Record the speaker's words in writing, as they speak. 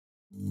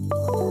In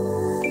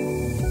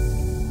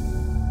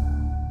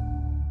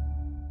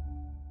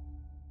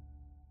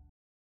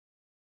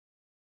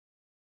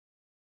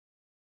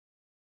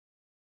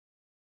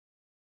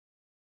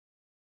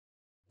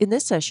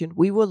this session,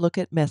 we will look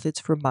at methods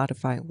for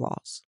modifying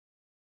walls.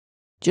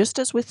 Just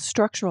as with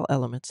structural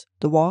elements,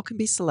 the wall can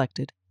be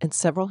selected and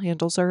several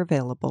handles are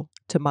available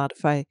to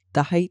modify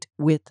the height,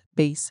 width,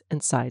 base,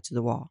 and sides of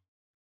the wall.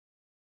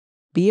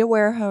 Be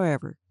aware,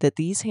 however, that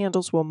these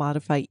handles will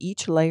modify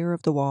each layer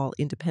of the wall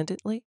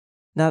independently,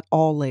 not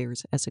all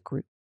layers as a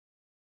group.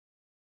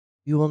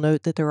 You will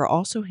note that there are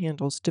also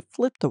handles to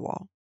flip the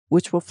wall,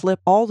 which will flip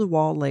all the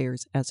wall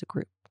layers as a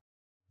group.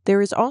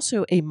 There is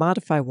also a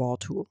Modify Wall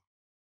tool.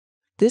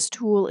 This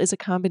tool is a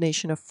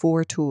combination of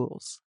 4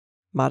 tools: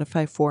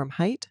 Modify Form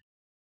Height,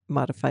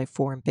 Modify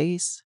Form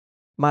Base,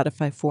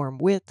 Modify Form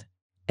Width,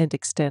 and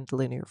Extend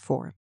Linear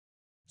Form.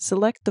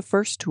 Select the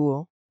first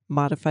tool,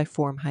 Modify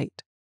Form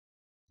Height.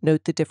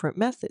 Note the different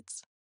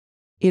methods.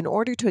 In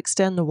order to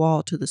extend the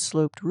wall to the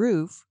sloped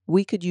roof,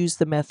 we could use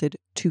the method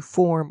to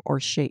form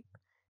or shape,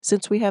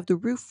 since we have the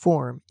roof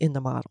form in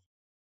the model.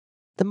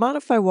 The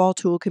Modify Wall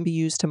tool can be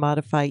used to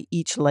modify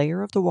each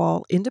layer of the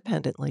wall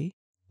independently,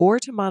 or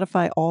to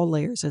modify all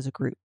layers as a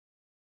group.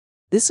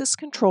 This is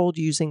controlled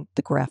using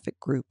the graphic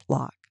group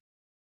lock.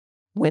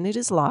 When it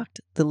is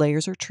locked, the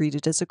layers are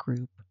treated as a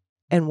group,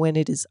 and when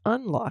it is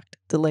unlocked,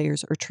 the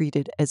layers are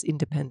treated as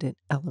independent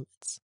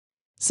elements.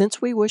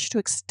 Since we wish to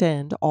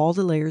extend all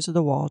the layers of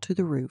the wall to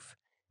the roof,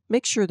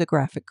 make sure the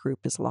graphic group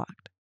is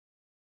locked.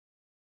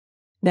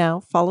 Now,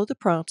 follow the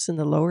prompts in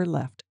the lower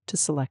left to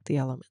select the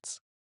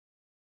elements.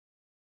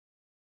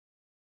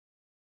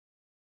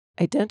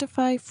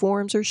 Identify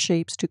forms or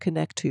shapes to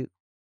connect to.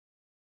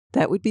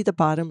 That would be the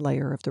bottom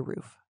layer of the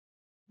roof.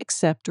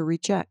 Accept or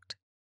reject.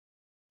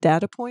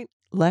 Data point,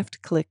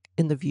 left-click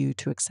in the view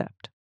to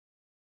accept.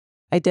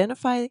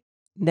 Identify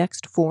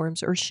next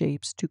forms or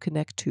shapes to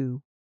connect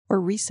to, or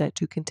reset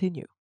to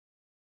continue.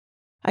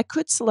 I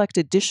could select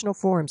additional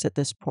forms at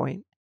this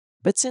point,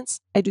 but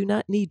since I do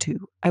not need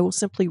to, I will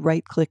simply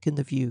right-click in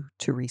the view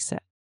to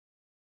reset.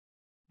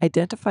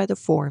 Identify the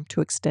form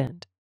to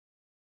extend.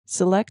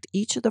 Select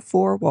each of the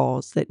 4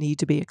 walls that need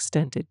to be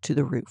extended to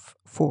the roof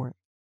form.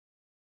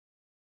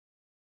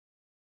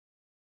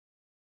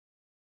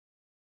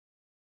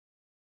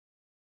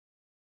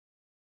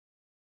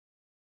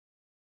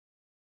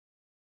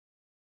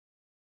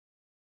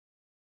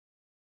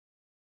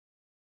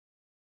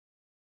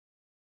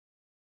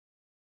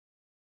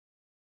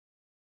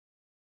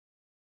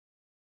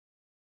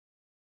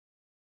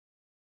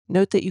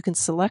 Note that you can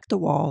select the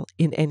wall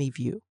in any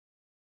view.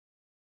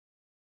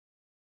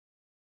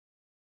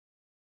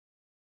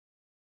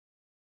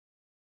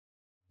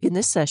 In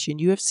this session,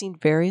 you have seen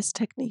various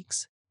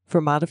techniques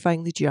for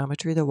modifying the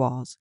geometry of the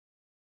walls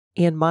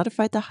and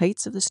modified the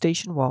heights of the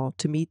station wall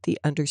to meet the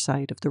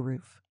underside of the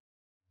roof.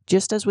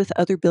 Just as with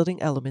other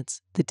building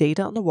elements, the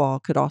data on the wall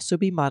could also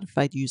be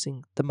modified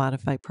using the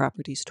Modify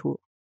Properties tool.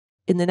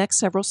 In the next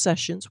several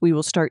sessions, we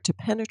will start to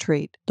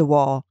penetrate the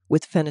wall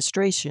with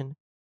fenestration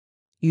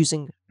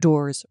using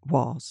doors,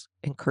 walls,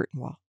 and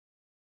curtain wall.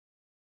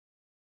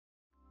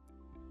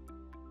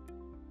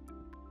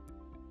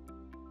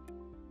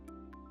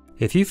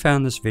 If you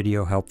found this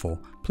video helpful,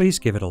 please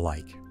give it a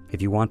like.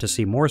 If you want to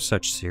see more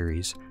such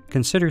series,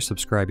 consider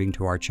subscribing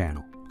to our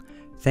channel.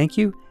 Thank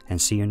you,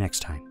 and see you next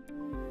time.